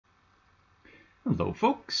Hello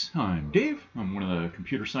folks, I'm Dave. I'm one of the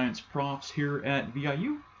computer science profs here at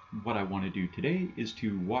VIU. What I want to do today is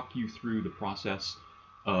to walk you through the process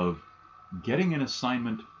of getting an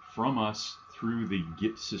assignment from us through the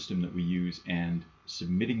Git system that we use and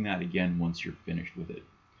submitting that again once you're finished with it.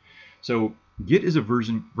 So Git is a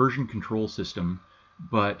version control system,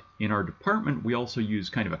 but in our department we also use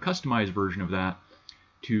kind of a customized version of that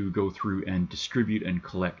to go through and distribute and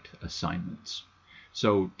collect assignments.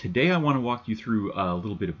 So today I want to walk you through a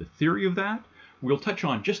little bit of the theory of that. We'll touch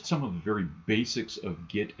on just some of the very basics of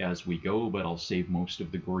Git as we go, but I'll save most of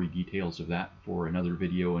the gory details of that for another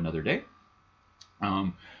video another day.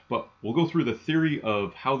 But we'll go through the theory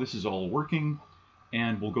of how this is all working,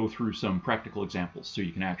 and we'll go through some practical examples so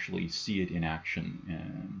you can actually see it in action,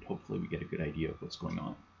 and hopefully we get a good idea of what's going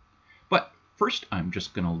on. But first, I'm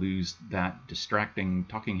just going to lose that distracting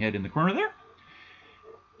talking head in the corner there.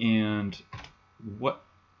 And what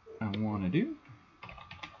I want to do,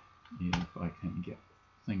 if I can get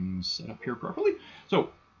things set up here properly. So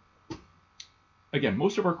again,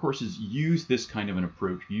 most of our courses use this kind of an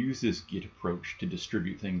approach, use this Git approach to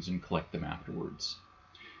distribute things and collect them afterwards.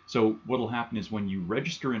 So what will happen is when you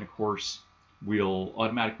register in a course, we'll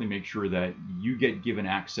automatically make sure that you get given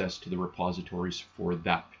access to the repositories for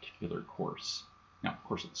that particular course. Now, of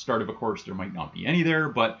course, at the start of a course, there might not be any there,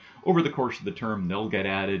 but over the course of the term, they'll get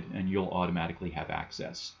added and you'll automatically have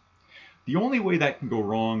access. The only way that can go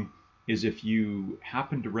wrong is if you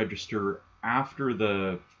happen to register after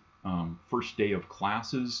the first day of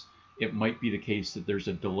classes. It might be the case that there's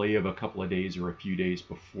a delay of a couple of days or a few days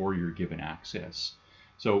before you're given access.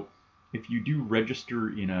 So if you do register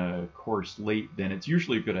in a course late, then it's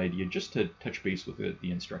usually a good idea just to touch base with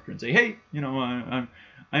the instructor and say, hey, you know,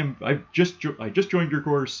 I just joined your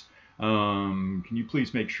course. Can you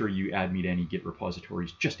please make sure you add me to any Git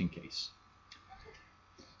repositories just in case?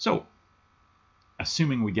 So,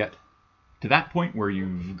 assuming we get to that point where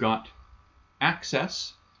you've got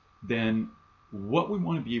access, then what we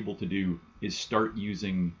want to be able to do is start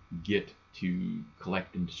using Git to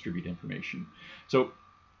collect and distribute information. So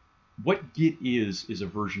what Git is a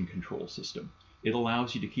version control system. It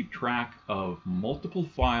allows you to keep track of multiple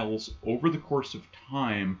files over the course of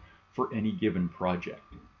time for any given project.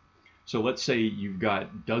 So let's say you've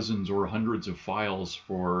got dozens or hundreds of files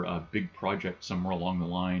for a big project somewhere along the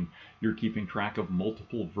line. You're keeping track of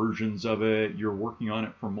multiple versions of it. You're working on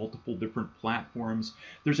it for multiple different platforms.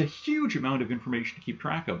 There's a huge amount of information to keep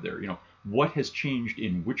track of there. You know, what has changed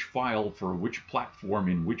in which file for which platform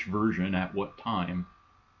in which version at what time.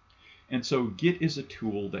 And so Git is a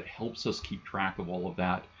tool that helps us keep track of all of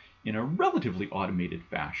that in a relatively automated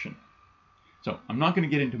fashion. So I'm not going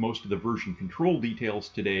to get into most of the version control details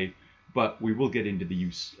today, but we will get into the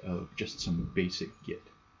use of just some basic Git.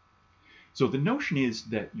 So the notion is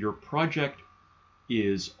that your project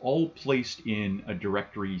is all placed in a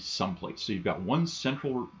directory someplace. So you've got one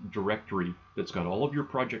central directory that's got all of your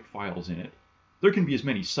project files in it. There can be as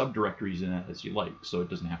many subdirectories in that as you like, so it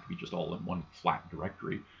doesn't have to be just all in one flat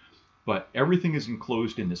directory. But everything is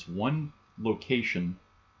enclosed in this one location.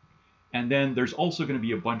 And then there's also going to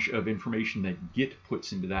be a bunch of information that Git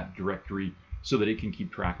puts into that directory so that it can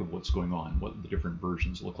keep track of what's going on, what the different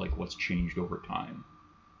versions look like, what's changed over time.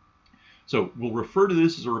 So we'll refer to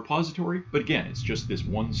this as a repository, but again, it's just this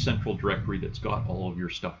one central directory that's got all of your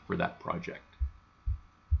stuff for that project.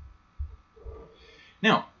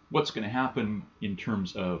 Now, what's going to happen in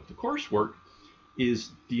terms of the coursework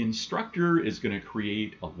is the instructor is going to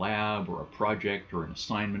create a lab or a project or an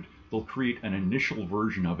assignment. They'll create an initial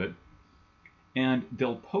version of it, and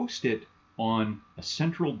they'll post it on a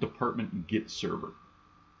central department Git server.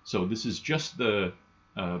 So this is just the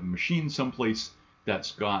machine someplace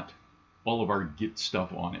that's got all of our Git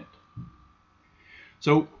stuff on it.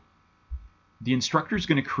 So the instructor is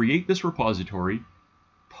going to create this repository,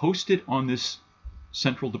 post it on this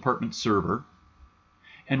central department server,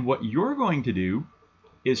 and what you're going to do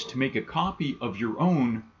is to make a copy of your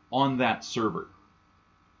own on that server.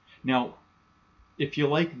 Now, if you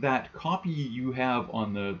like, that copy you have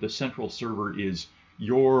on the central server is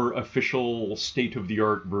your official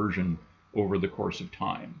state-of-the-art version over the course of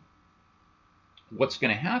time. What's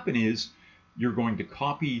going to happen is you're going to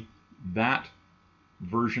copy that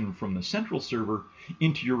version from the central server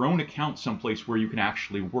into your own account someplace where you can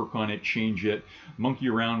actually work on it, change it, monkey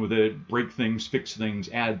around with it, break things, fix things,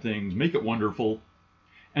 add things, make it wonderful.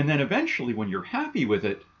 And then eventually, when you're happy with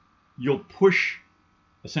it, you'll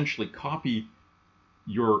essentially copy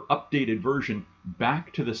your updated version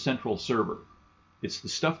back to the central server. It's the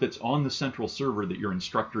stuff that's on the central server that your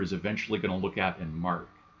instructor is eventually going to look at and mark.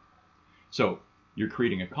 So you're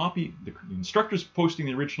creating a copy, the instructor's posting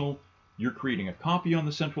the original, you're creating a copy on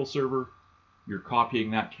the central server, you're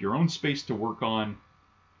copying that to your own space to work on,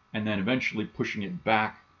 and then eventually pushing it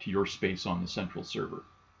back to your space on the central server.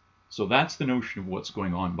 So that's the notion of what's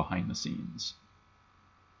going on behind the scenes.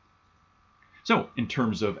 So in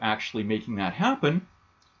terms of actually making that happen,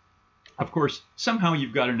 of course, somehow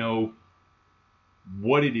you've got to know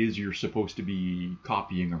what it is you're supposed to be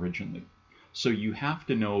copying originally. So you have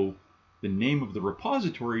to know the name of the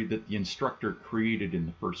repository that the instructor created in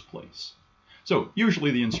the first place. So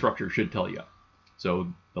usually the instructor should tell you.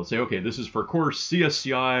 So they'll say, okay, this is for course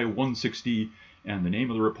CSCI 160, and the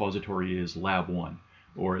name of the repository is Lab 1.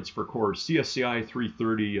 Or it's for course CSCI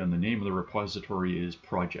 330, and the name of the repository is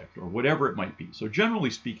Project, or whatever it might be. So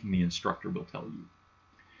generally speaking, the instructor will tell you.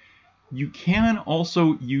 You can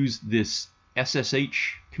also use this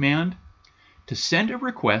SSH command to send a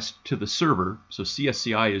request to the server. So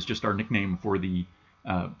CSCI is just our nickname for the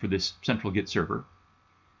for this central Git server.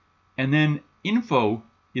 And then info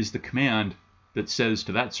is the command that says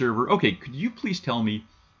to that server, okay, could you please tell me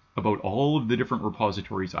about all of the different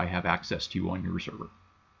repositories I have access to on your server?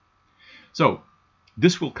 So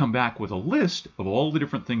this will come back with a list of all the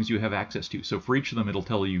different things you have access to. So for each of them, it'll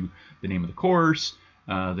tell you the name of the course,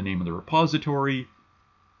 the name of the repository.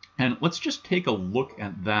 And let's just take a look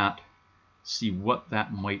at that, see what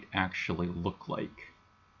that might actually look like.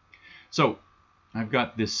 So I've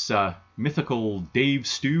got this mythical Dave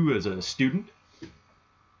Stew as a student,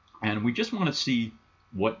 and we just want to see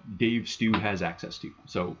what Dave Stew has access to.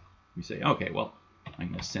 So we say, okay, well, I'm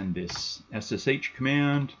going to send this SSH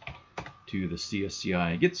command to the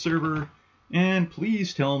CSCI Git server, and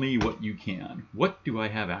please tell me what you can. What do I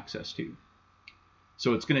have access to?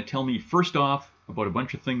 So it's going to tell me first off about a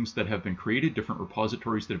bunch of things that have been created, different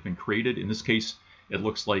repositories that have been created. In this case, it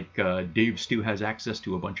looks like Dave Stew has access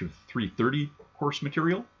to a bunch of 330 course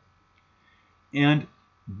material. And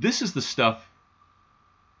this is the stuff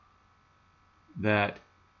that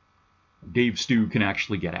Dave Stew can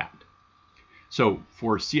actually get at. So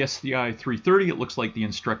for CSCI 330, it looks like the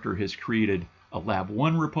instructor has created a Lab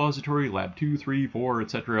 1 repository, Lab 2, 3, 4,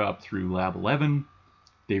 etc. up through Lab 11.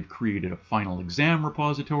 They've created a final exam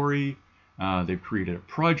repository. They've created a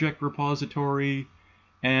project repository.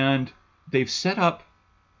 And they've set up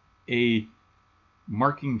a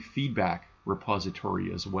marking feedback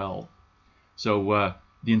repository as well. So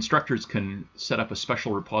the instructors can set up a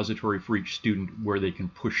special repository for each student where they can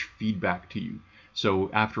push feedback to you. So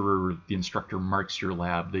after the instructor marks your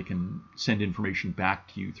lab, they can send information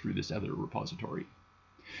back to you through this other repository.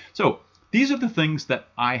 So these are the things that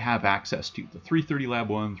I have access to, the 330 Lab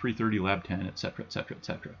 1, 330 Lab 10, etc., etc.,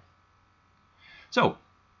 etc. So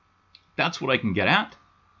that's what I can get at.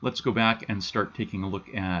 Let's go back and start taking a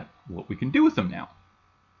look at what we can do with them now.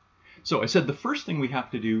 So I said the first thing we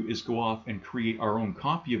have to do is go off and create our own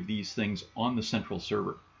copy of these things on the central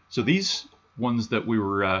server. So these ones that we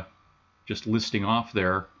were just listing off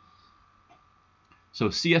there. So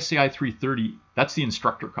CSCI 330, that's the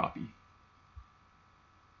instructor copy.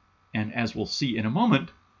 And as we'll see in a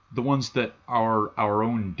moment, the ones that are our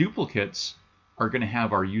own duplicates are going to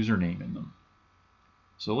have our username in them.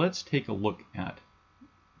 So let's take a look at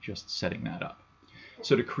just setting that up.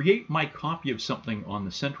 So to create my copy of something on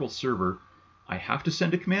the central server, I have to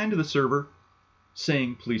send a command to the server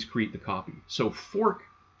saying, please create the copy. So fork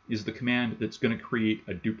is the command that's going to create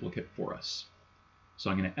a duplicate for us. So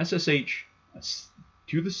I'm going to SSH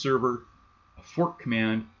to the server, a fork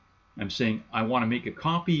command. I'm saying I want to make a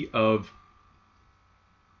copy of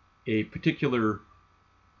a particular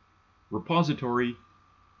repository,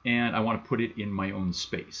 and I want to put it in my own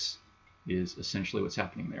space, is essentially what's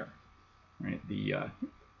happening there. Right?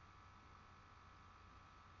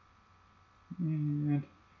 And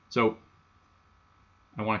so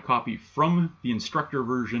I want to copy from the instructor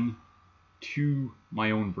version to my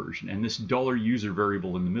own version. And this $user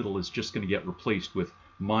variable in the middle is just going to get replaced with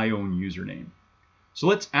my own username. So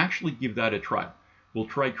let's actually give that a try. We'll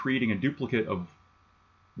try creating a duplicate of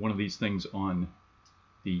one of these things on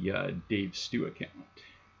the Dave Stew account.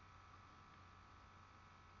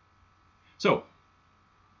 So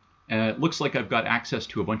it looks like I've got access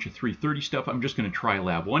to a bunch of 330 stuff. I'm just going to try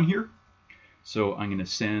Lab 1 here. So I'm going to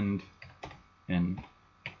send a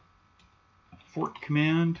fork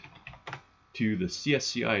command to the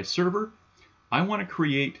CSCI server. I want to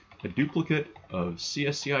create a duplicate of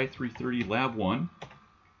CSCI 330 Lab 1,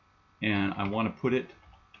 and I want to put it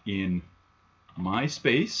in my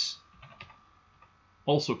space,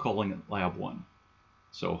 also calling it Lab 1.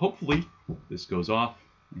 So hopefully this goes off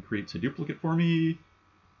and creates a duplicate for me.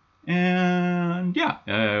 And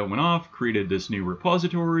yeah, went off, created this new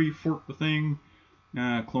repository, forked the thing,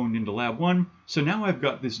 cloned into lab 1. So now I've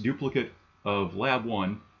got this duplicate of lab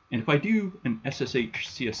 1, and if I do an SSH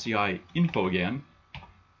CSCI info again,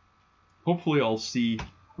 hopefully I'll see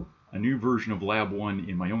a new version of lab 1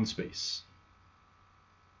 in my own space.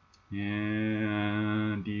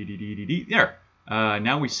 And there.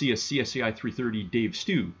 Now we see a CSCI 330 Dave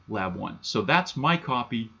Stew lab 1. So that's my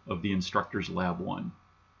copy of the instructor's lab 1.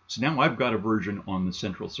 So now I've got a version on the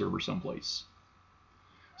central server someplace.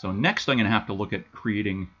 So next I'm going to have to look at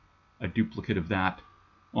creating a duplicate of that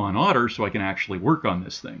on Otter so I can actually work on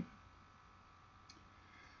this thing.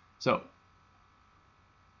 So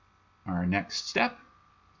our next step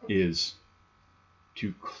is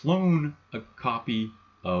to clone a copy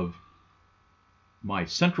of my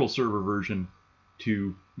central server version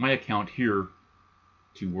to my account here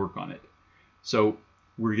to work on it. So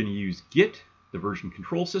we're going to use git, the version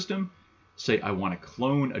control system, say I want to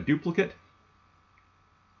clone a duplicate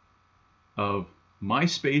of my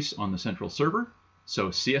space on the central server. So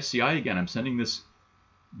CSCI, again, I'm sending this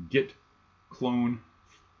git clone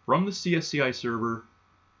from the CSCI server,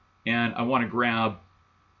 and I want to grab,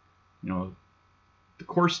 the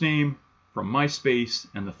course name from my space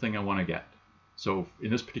and the thing I want to get. So in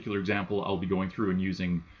this particular example, I'll be going through and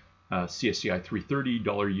using CSCI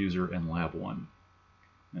 330, $user, and lab 1.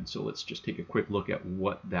 And so let's just take a quick look at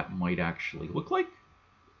what that might actually look like.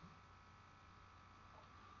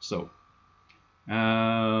 So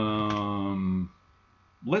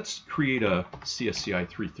let's create a CSCI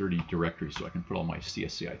 330 directory so I can put all my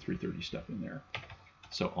CSCI 330 stuff in there.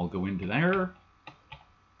 So I'll go into there,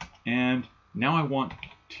 and now I want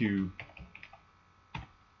to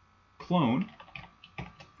clone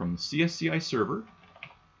from the CSCI server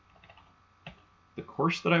the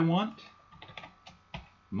course that I want,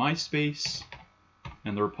 my space,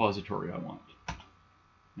 and the repository I want.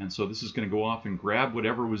 And so this is going to go off and grab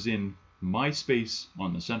whatever was in my space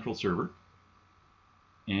on the central server.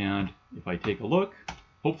 And if I take a look,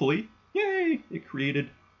 hopefully, yay, it created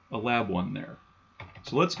a lab 1 there.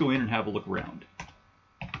 So let's go in and have a look around.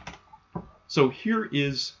 So here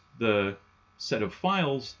is the set of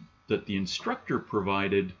files that the instructor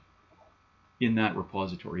provided in that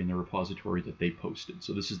repository, in the repository that they posted.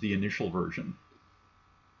 So this is the initial version.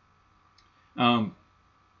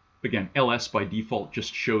 Again, ls by default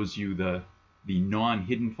just shows you the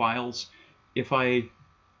non-hidden files. If I,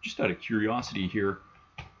 just out of curiosity here,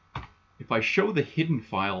 if I show the hidden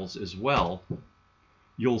files as well,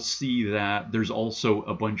 you'll see that there's also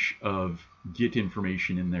a bunch of Git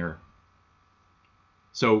information in there.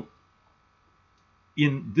 So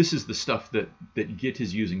this is the stuff that Git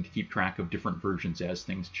is using to keep track of different versions as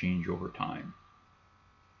things change over time.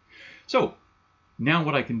 So now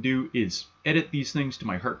what I can do is edit these things to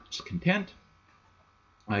my heart's content.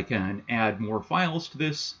 I can add more files to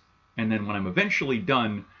this, and then when I'm eventually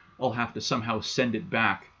done, I'll have to somehow send it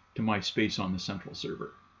back to my space on the central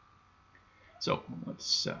server. So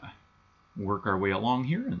let's work our way along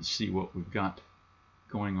here and see what we've got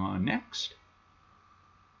going on next.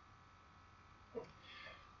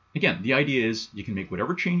 Again, the idea is you can make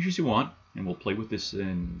whatever changes you want, and we'll play with this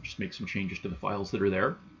and just make some changes to the files that are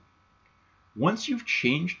there. Once you've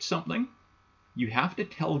changed something, you have to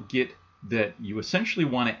tell Git that you essentially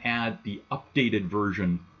want to add the updated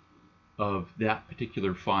version of that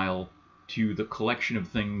particular file to the collection of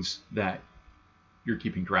things that you're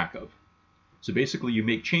keeping track of. So basically you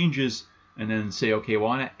make changes and then say, okay,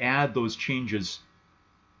 well, I want to add those changes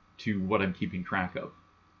to what I'm keeping track of.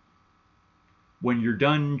 When you're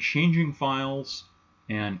done changing files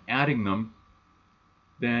and adding them,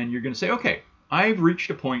 then you're going to say, okay, I've reached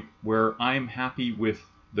a point where I'm happy with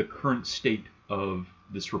the current state of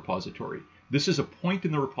this repository. This is a point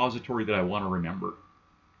in the repository that I want to remember.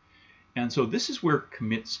 And so this is where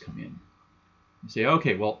commits come in. You say,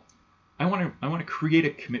 okay, well, I want to create a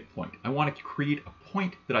commit point. I want to create a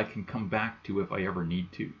point that I can come back to if I ever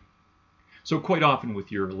need to. So quite often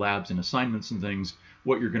with your labs and assignments and things,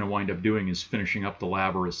 what you're going to wind up doing is finishing up the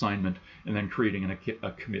lab or assignment and then creating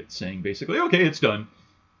a commit saying basically, okay, it's done.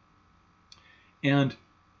 And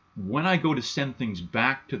when I go to send things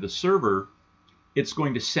back to the server, it's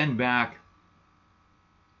going to send back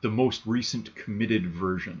the most recent committed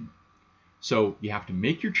version. So you have to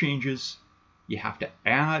make your changes, you have to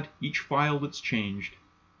add each file that's changed,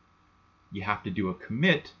 you have to do a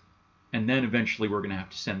commit, and then eventually we're going to have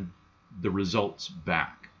to send the results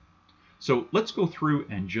back. So let's go through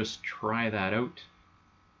and just try that out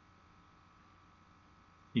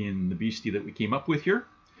in the beastie that we came up with here.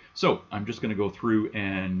 So I'm just going to go through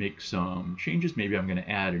and make some changes. Maybe I'm going to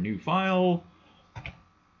add a new file.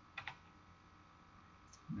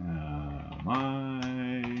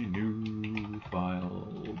 My new file.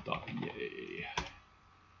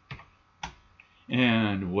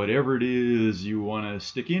 And whatever it is you want to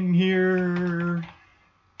stick in here,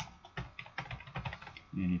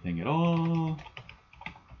 anything at all.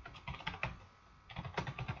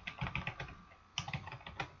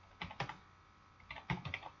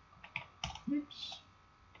 Oops.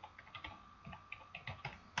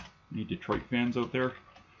 Any Detroit fans out there?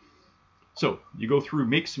 So you go through,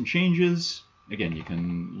 make some changes. Again, you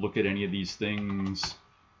can look at any of these things,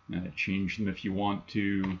 change them if you want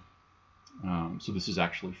to. So this is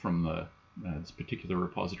actually from the, this particular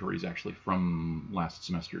repository is actually from last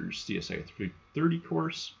semester's CSI 330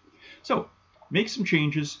 course. So make some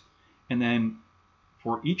changes, and then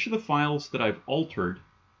for each of the files that I've altered,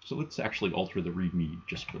 so let's actually alter the README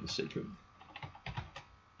just for the sake of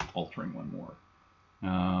altering one more.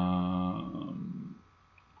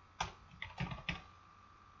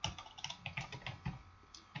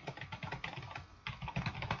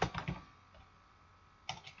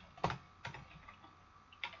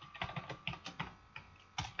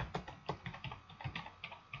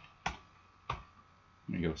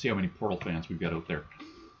 There you go. See how many Portal fans we've got out there.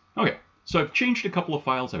 Okay, so I've changed a couple of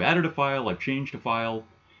files. I've added a file. I've changed a file.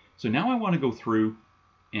 So now I want to go through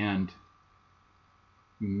and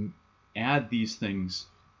add these things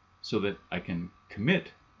so that I can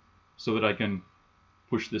commit, so that I can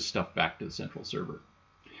push this stuff back to the central server.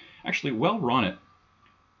 Actually, while we're on it,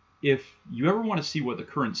 if you ever want to see what the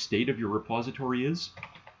current state of your repository is,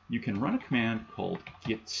 you can run a command called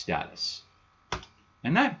git status.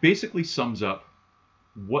 And that basically sums up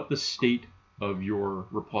what the state of your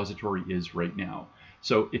repository is right now.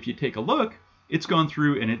 So if you take a look, it's gone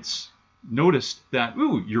through and it's noticed that,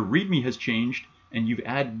 ooh, your README has changed and you've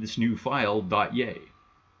added this new file .yay.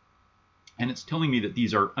 And it's telling me that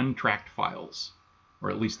these are untracked files, or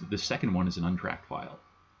at least that the second one is an untracked file.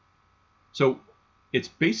 So it's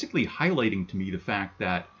basically highlighting to me the fact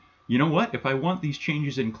that, you know what, if I want these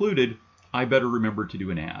changes included, I better remember to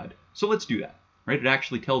do an add. So let's do that, right? It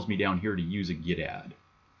actually tells me down here to use a git add.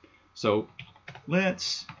 So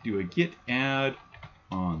let's do a git add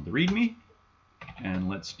on the README, and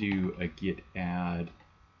let's do a git add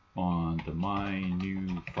on the my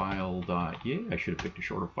new file.yay. I should have picked a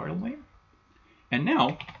shorter file name. And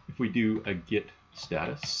now, if we do a git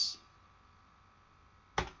status,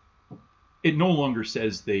 it no longer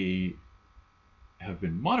says they have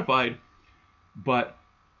been modified, but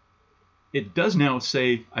it does now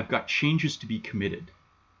say I've got changes to be committed.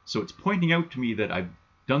 So it's pointing out to me that I've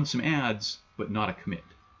done some adds, but not a commit.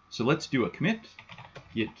 So let's do a commit,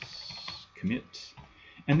 git commit.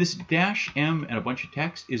 And this -m and a bunch of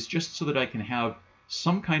text is just so that I can have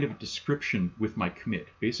some kind of description with my commit,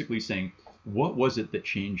 basically saying, what was it that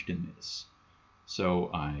changed in this?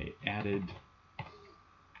 So I added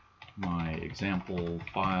my example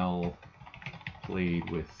file, played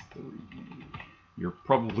with the README. You're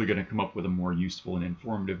probably going to come up with a more useful and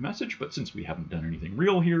informative message, but since we haven't done anything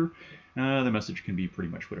real here, the message can be pretty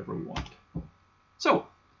much whatever we want. So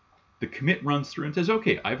the commit runs through and says,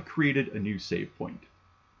 okay, I've created a new save point.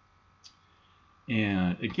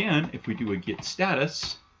 And again, if we do a git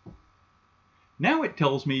status, now it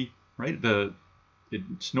tells me, right,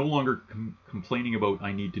 it's no longer complaining about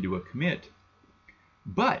I need to do a commit.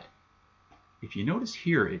 But if you notice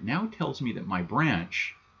here, it now tells me that my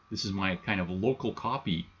branch, this is my kind of local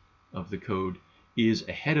copy of the code, is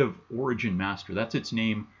ahead of origin master. That's its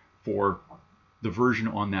name for the version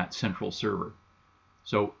on that central server.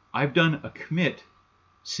 So I've done a commit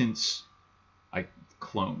since I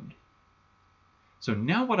cloned. So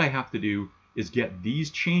now what I have to do is get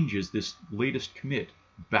these changes, this latest commit,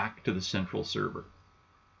 back to the central server.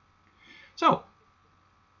 So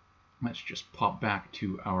let's just pop back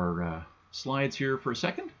to our slides here for a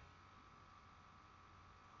second.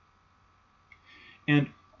 And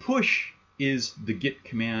push is the git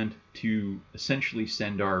command to essentially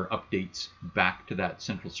send our updates back to that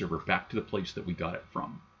central server, back to the place that we got it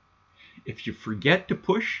from. If you forget to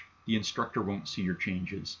push, the instructor won't see your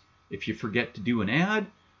changes. If you forget to do an add,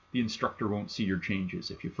 the instructor won't see your changes.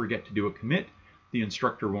 If you forget to do a commit, the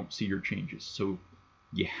instructor won't see your changes. So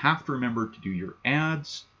you have to remember to do your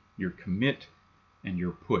adds, your commit, and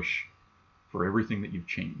your push for everything that you've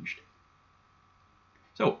changed.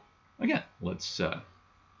 So again, let's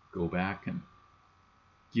go back and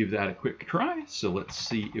give that a quick try. So let's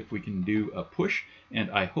see if we can do a push. And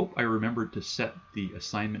I hope I remembered to set the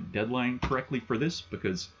assignment deadline correctly for this,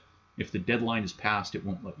 because if the deadline is passed, it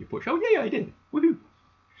won't let you push. Oh, yeah, I did. Woohoo!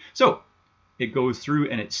 So it goes through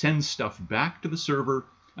and it sends stuff back to the server,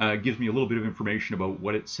 gives me a little bit of information about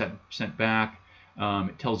what it sent back.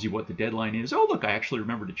 It tells you what the deadline is. Oh, look, I actually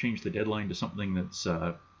remembered to change the deadline to something that's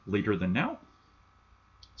later than now.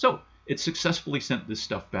 So it successfully sent this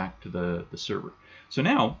stuff back to the server. So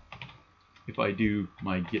now, if I do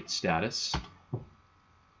my git status,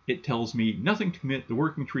 it tells me nothing to commit, the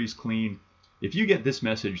working tree is clean. If you get this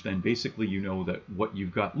message, then basically you know that what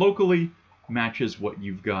you've got locally matches what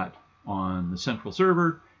you've got on the central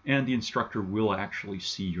server, and the instructor will actually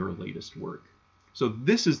see your latest work. So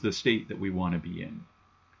this is the state that we want to be in.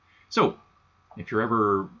 So if you're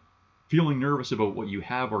ever feeling nervous about what you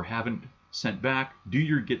have or haven't sent back, do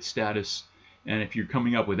your git status. And if you're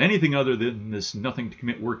coming up with anything other than this nothing to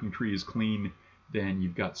commit working tree is clean, then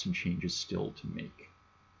you've got some changes still to make.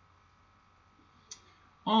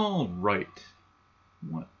 All right.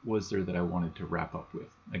 What was there that I wanted to wrap up with?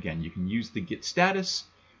 Again, you can use the git status.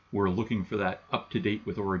 We're looking for that up to date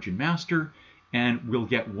with origin master, and we'll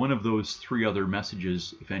get one of those 3 other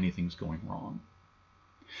messages if anything's going wrong.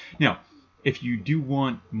 Now, if you do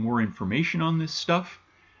want more information on this stuff,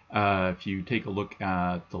 if you take a look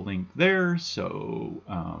at the link there, so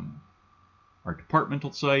our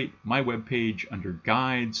departmental site, my webpage, under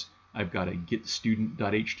guides, I've got a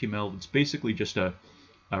getstudent.html. It's basically just a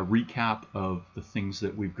recap of the things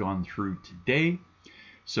that we've gone through today.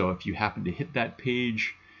 So if you happen to hit that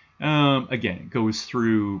page, again, it goes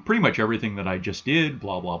through pretty much everything that I just did,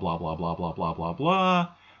 blah, blah, blah, blah, blah, blah, blah, blah, blah.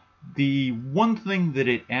 The one thing that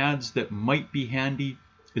it adds that might be handy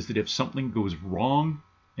is that if something goes wrong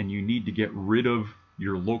and you need to get rid of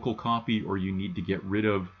your local copy, or you need to get rid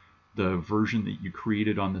of the version that you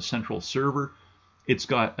created on the central server, it's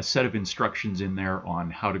got a set of instructions in there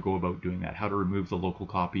on how to go about doing that, how to remove the local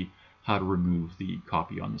copy, how to remove the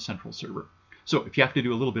copy on the central server. So if you have to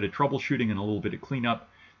do a little bit of troubleshooting and a little bit of cleanup,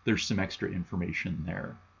 there's some extra information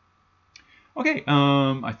there. Okay,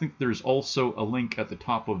 I think there's also a link at the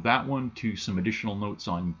top of that one to some additional notes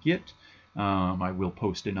on Git. I will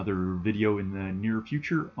post another video in the near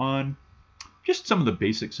future on just some of the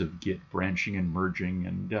basics of Git, branching and merging,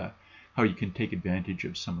 and how you can take advantage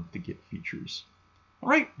of some of the Git features. All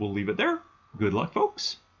right, we'll leave it there. Good luck,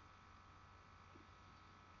 folks.